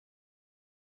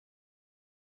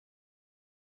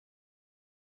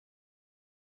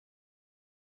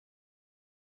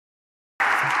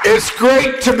It's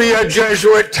great to be a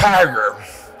Jesuit Tiger.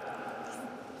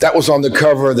 That was on the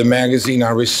cover of the magazine I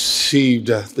received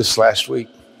this last week.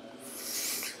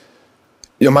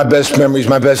 You know, my best memories,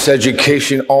 my best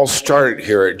education all started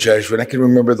here at Jesuit. I can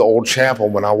remember the old chapel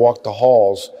when I walked the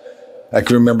halls. I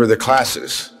can remember the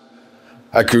classes.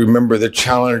 I can remember the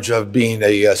challenge of being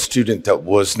a student that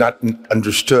was not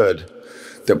understood,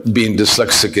 that being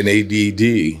dyslexic and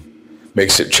ADD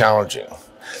makes it challenging.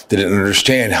 They didn't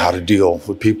understand how to deal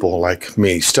with people like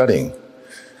me studying.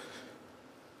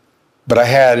 But I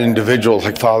had individuals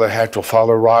like Father Hatchell,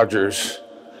 Father Rogers,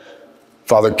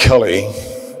 Father Kelly,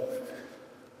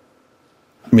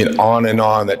 on and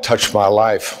on, that touched my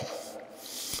life.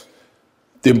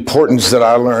 The importance that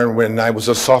I learned when I was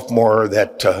a sophomore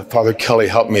that Father Kelly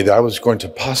helped me, that I was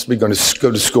possibly going to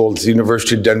go to school at the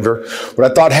University of Denver, what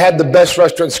I thought had the best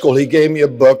restaurant school. He gave me a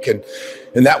book, and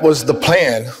that was the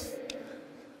plan.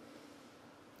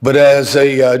 But as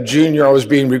a junior, I was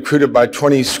being recruited by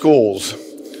 20 schools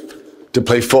to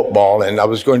play football, and I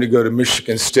was going to go to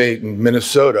Michigan State and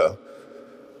Minnesota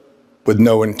with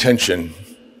no intention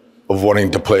of wanting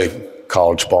to play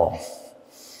college ball.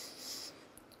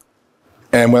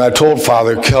 And when I told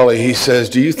Father Kelly, he says,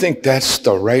 "Do you think that's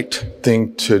the right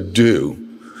thing to do,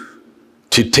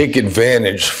 to take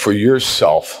advantage for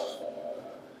yourself,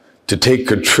 to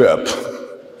take a trip,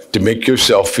 to make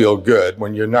yourself feel good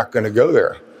when you're not going to go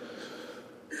there?"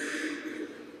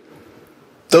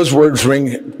 Those words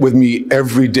ring with me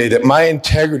every day, that my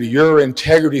integrity, your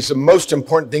integrity, is the most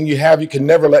important thing you have. You can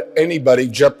never let anybody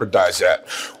jeopardize that.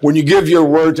 When you give your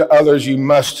word to others, you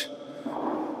must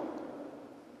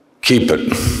keep it.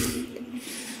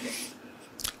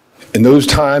 In those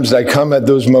times, I come at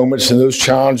those moments and those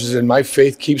challenges, and my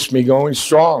faith keeps me going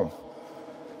strong.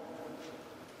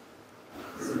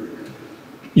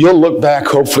 You'll look back,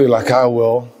 hopefully, like I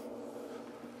will,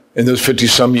 in those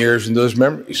 50-some years and those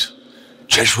memories.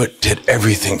 Jesuit did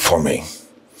everything for me.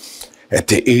 At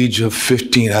the age of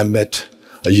 15, I met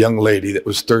a young lady that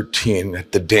was 13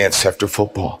 at the dance after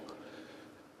football.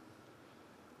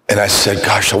 And I said,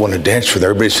 "Gosh, I want to dance with her."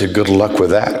 Everybody said, "Good luck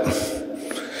with that."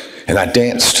 And I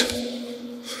danced,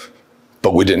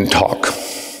 but we didn't talk.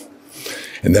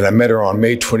 And then I met her on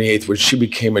May 28th, when she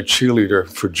became a cheerleader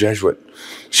for Jesuit.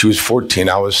 She was 14,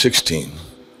 I was 16.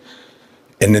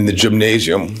 And in the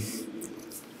gymnasium,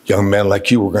 young men like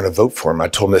you were going to vote for him. I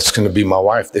told them, "That's going to be my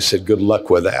wife." They said, "Good luck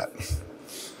with that."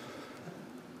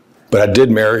 But I did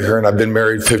marry her, and I've been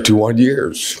married 51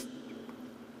 years.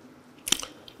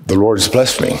 The Lord has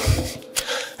blessed me.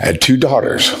 I had 2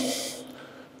 daughters.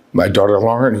 My daughter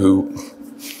Lauren, who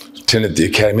attended the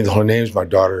Academy of the Holy Names, my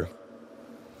daughter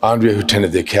Andrea, who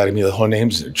attended the Academy of the Holy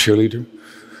Names, a cheerleader.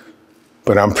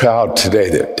 But I'm proud today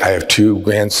that I have 2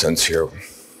 grandsons here.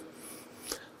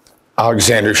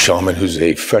 Alexander Shulman, who's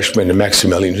a freshman, and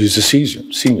Maximilian, who's a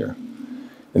senior.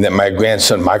 And that my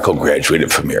grandson Michael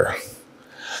graduated from here.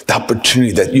 The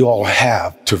opportunity that you all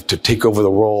have to take over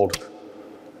the world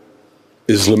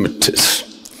is limitless.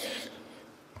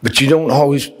 But you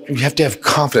have to have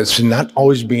confidence in not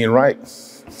always being right.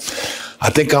 I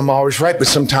think I'm always right, but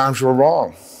sometimes we're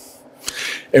wrong.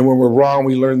 And when we're wrong,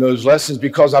 we learn those lessons,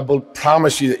 because I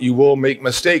promise you that you will make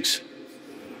mistakes.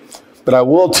 But I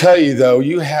will tell you, though,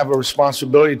 you have a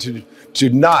responsibility to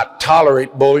not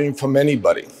tolerate bullying from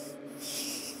anybody.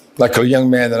 Like a young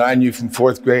man that I knew from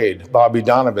 4th grade, Bobby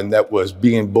Donovan, that was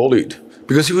being bullied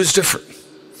because he was different.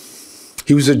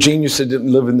 He was a genius that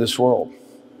didn't live in this world.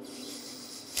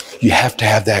 You have to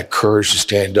have that courage to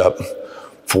stand up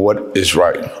for what is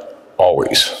right,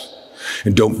 always.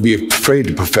 And don't be afraid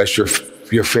to profess your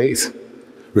faith.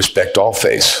 Respect all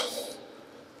faiths.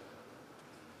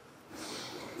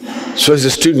 So as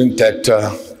a student that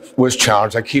was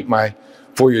challenged, I keep my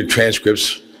 4-year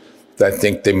transcripts that I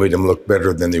think they made them look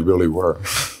better than they really were,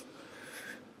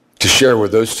 to share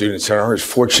with those students. And I was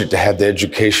fortunate to have the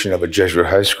education of a Jesuit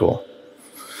high school.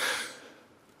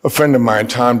 A friend of mine,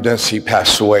 Tom Dempsey,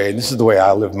 passed away, and this is the way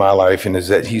I live my life, and is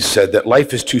that he said that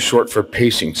life is too short for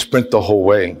pacing. Sprint the whole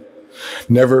way.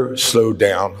 Never slow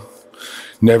down.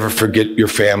 Never forget your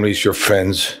families, your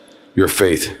friends, your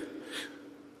faith.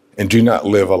 And do not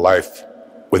live a life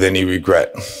with any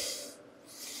regret.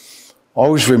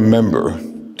 Always remember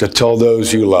to tell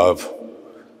those you love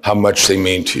how much they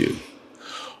mean to you.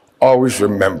 Always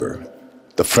remember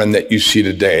the friend that you see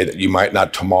today that you might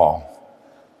not tomorrow,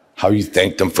 how you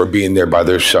thank them for being there by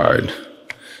their side.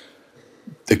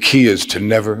 The key is to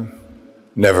never,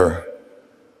 never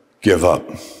give up.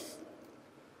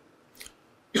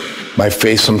 My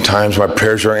faith, sometimes my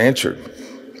prayers are answered.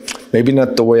 Maybe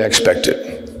not the way I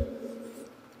expected,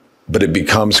 but it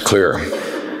becomes clear.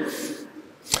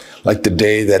 Like the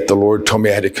day that the Lord told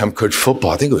me I had to come coach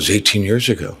football. I think it was 18 years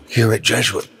ago here at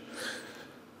Jesuit.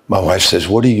 My wife says,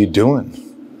 "What are you doing?"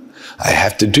 I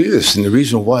have to do this. And the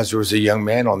reason was there was a young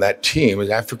man on that team, was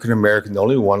African-American, the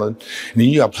only one. And he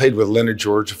knew I played with Leonard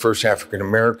George, the first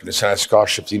African-American to sign a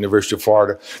scholarship at the University of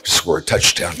Florida to score a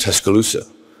touchdown, Tuscaloosa.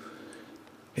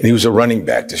 And he was a running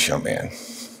back, this young man.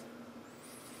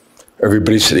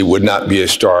 Everybody said he would not be a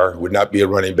star, would not be a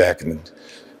running back in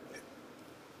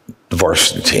the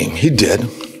varsity team. He did.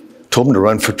 Told him to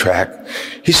run for track.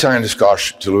 He signed a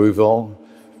scholarship to Louisville.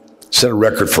 Set a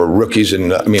record for rookies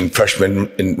and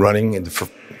freshmen in running, and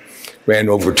ran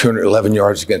over 211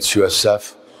 yards against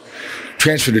USF.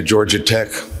 Transferred to Georgia Tech.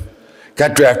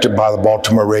 Got drafted by the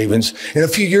Baltimore Ravens. And a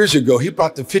few years ago, he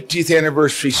brought the 50th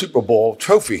anniversary Super Bowl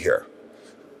trophy here.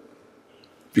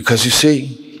 Because you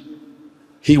see,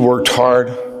 he worked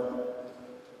hard.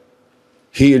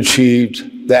 He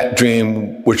achieved that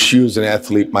dream which you as an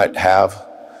athlete might have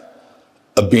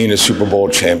of being a Super Bowl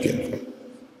champion.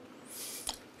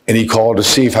 And he called to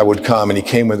see if I would come, and he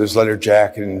came with his leather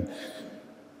jacket, and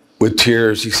with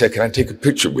tears, he said, "Can I take a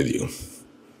picture with you?"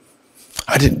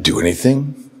 I didn't do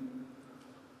anything.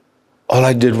 All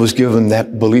I did was give him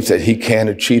that belief that he can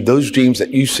achieve those dreams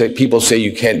that people say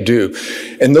you can't do.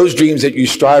 And those dreams that you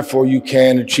strive for, you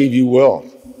can achieve, you will.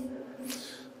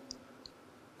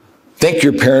 Thank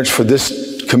your parents for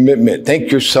this commitment.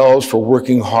 Thank yourselves for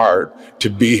working hard to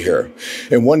be here.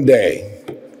 And one day,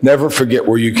 never forget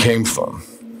where you came from.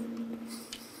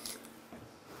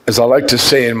 As I like to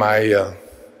say in my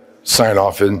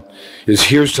sign-off, is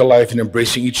here's to life and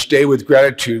embracing each day with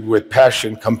gratitude, with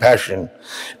passion, compassion,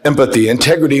 empathy,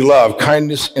 integrity, love,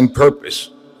 kindness, and purpose.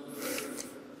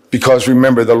 Because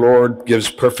remember, the Lord gives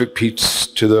perfect peace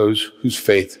to those whose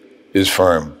faith is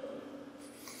firm.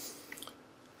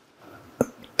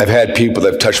 I've had people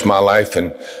that have touched my life,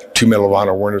 and 2 Medal of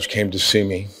Honor winners came to see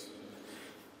me.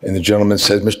 And the gentleman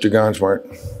said, "Mr. Gonzmart,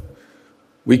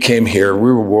 we came here,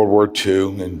 we were World War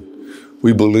II, and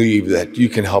we believe that you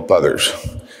can help others."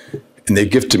 And they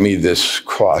gifted me this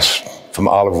cross from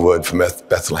olive wood from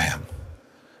Bethlehem.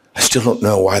 I still don't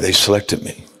know why they selected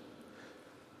me.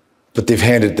 But they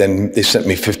sent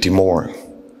me 50 more.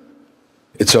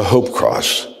 It's a hope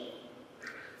cross.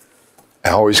 I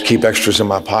always keep extras in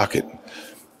my pocket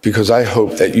because I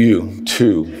hope that you,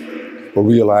 too, will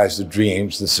realize the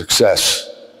dreams and success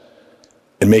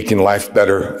in making life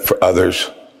better for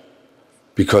others,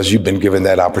 because you've been given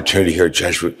that opportunity here at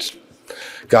Jesuit.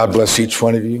 God bless each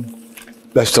one of you.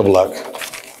 Best of luck.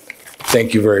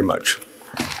 Thank you very much.